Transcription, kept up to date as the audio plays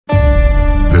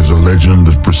legend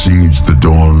that precedes the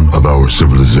dawn of our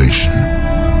civilization.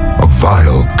 A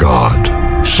vile god,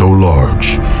 so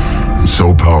large and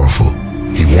so powerful,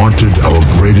 he wanted our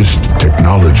greatest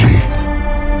technology,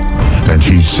 and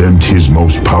he sent his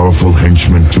most powerful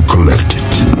henchman to collect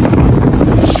it.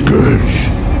 Scourge.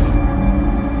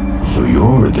 So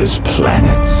you're this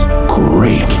planet's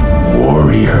great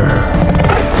warrior.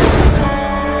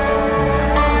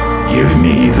 Give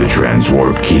me the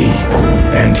transwarp key,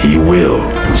 and he will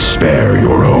spare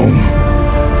your home.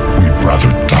 We'd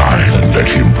rather die than let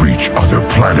him reach other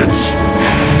planets.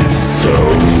 So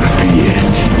be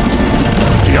it.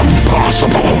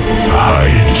 Impossible.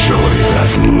 I enjoy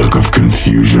that look of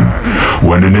confusion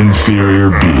when an inferior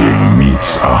being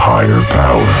meets a higher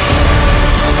power.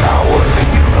 Power the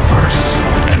universe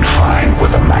and find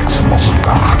where the Maximals have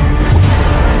gone.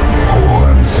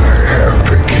 Once I have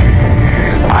the key,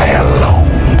 I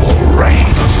alone will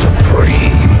reign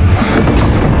supreme.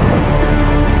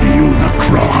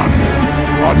 Unicron.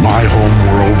 On my home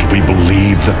world, we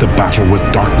believe that the battle with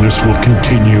darkness will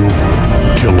continue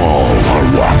till all are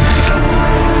one.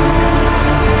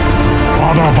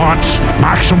 Autobots,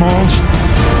 Maximals,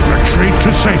 retreat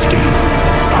to safety.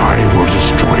 I will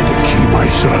destroy the key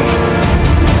myself.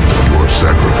 Your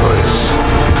sacrifice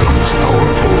becomes our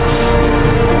oath.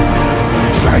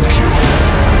 Thank you.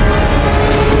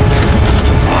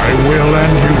 I will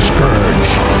end you, Scourge.